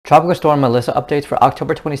Tropical Storm Melissa updates for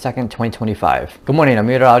October 22nd, 2025. Good morning, I'm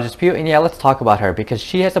meteorologist Pew, and yeah, let's talk about her because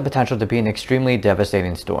she has the potential to be an extremely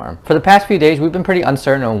devastating storm. For the past few days, we've been pretty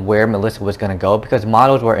uncertain on where Melissa was going to go because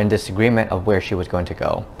models were in disagreement of where she was going to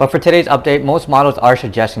go. But for today's update, most models are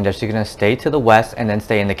suggesting that she's going to stay to the west and then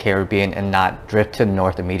stay in the Caribbean and not drift to the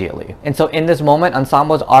north immediately. And so in this moment,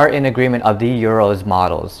 ensembles are in agreement of the Euro's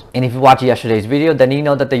models. And if you watched yesterday's video, then you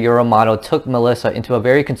know that the Euro model took Melissa into a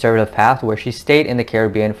very conservative path where she stayed in the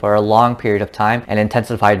Caribbean for a long period of time and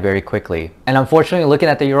intensified very quickly. And unfortunately, looking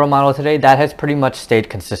at the Euro model today, that has pretty much stayed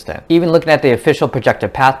consistent. Even looking at the official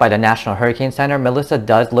projected path by the National Hurricane Center, Melissa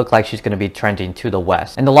does look like she's going to be trending to the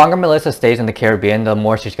west. And the longer Melissa stays in the Caribbean, the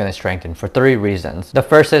more she's going to strengthen for three reasons. The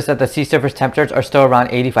first is that the sea surface temperatures are still around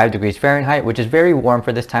 85 degrees Fahrenheit, which is very warm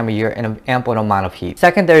for this time of year and an ample amount of heat.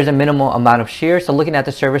 Second, there is a minimal amount of shear. So looking at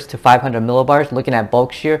the surface to 500 millibars, looking at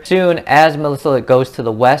bulk shear, soon as Melissa goes to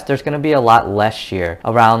the west, there's going to be a lot less shear,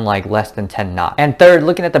 around like less than 10 knots. And third,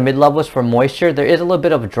 looking at the mid-levels for moisture, there is a little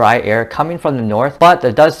bit of dry air coming from the north, but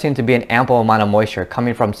there does seem to be an ample amount of moisture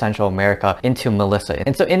coming from Central America into Melissa.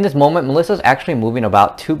 And so in this moment, Melissa is actually moving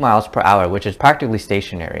about 2 miles per hour, which is practically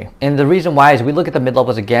stationary. And the reason why is we look at the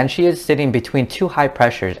mid-levels again, she is sitting between two high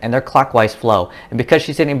pressures and they're clockwise flow. And because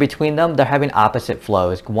she's sitting between them, they're having opposite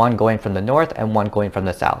flows, one going from the north and one going from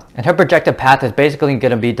the south. And her projected path is basically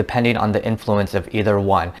going to be depending on the influence of either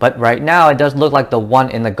one. But right now, it does look like the one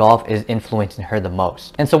in the Gulf is influencing her the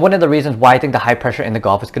most. And so one of the reasons why I think the high pressure in the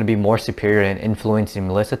Gulf is going to be more superior in influencing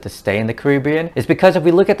Melissa to stay in the Caribbean is because if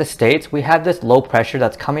we look at the states, we have this low pressure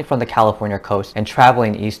that's coming from the California coast and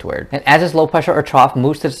traveling eastward. And as this low pressure or trough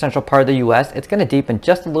moves to the central part of the US, it's going to deepen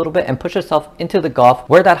just a little bit and push itself into the Gulf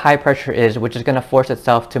where that high pressure is, which is going to force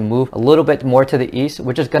itself to move a little bit more to the east,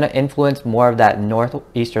 which is going to influence more of that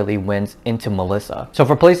northeasterly winds into Melissa. So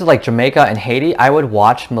for places like Jamaica and Haiti, I would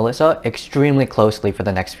watch Melissa extremely closely for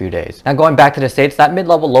the next few days. Now going back to the states, that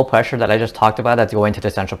mid-level low pressure that I just talked about that's going to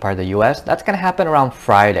the central part of the US, that's going to happen around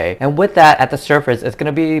Friday. And with that, at the surface, it's going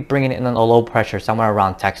to be bringing in a low pressure somewhere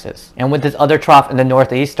around Texas. And with this other trough in the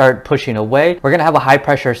northeast start pushing away, we're going to have a high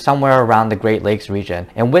pressure somewhere around the Great Lakes region.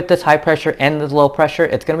 And with this high pressure and this low pressure,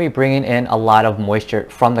 it's going to be bringing in a lot of moisture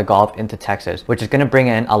from the Gulf into Texas, which is going to bring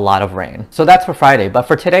in a lot of rain. So that's for Friday. But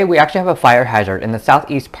for today, we actually have a fire hazard in the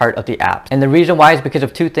southeast part of the Alps. And the reason why is because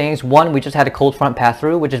of two things. One, we just had a cold front pass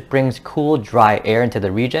through, which just brings cool, dry air into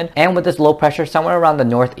the region. And with this low pressure somewhere around the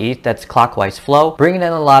northeast that's clockwise flow, bringing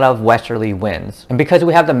in a lot of westerly winds. And because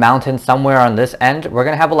we have the mountains somewhere on this end, we're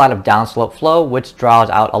going to have a lot of downslope flow, which draws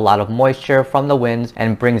out a lot of moisture from the winds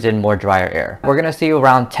and brings in more drier air. We're going to see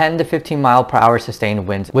around 10 to 15 mile per hour sustained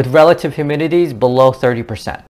winds with relative humidities below 30%.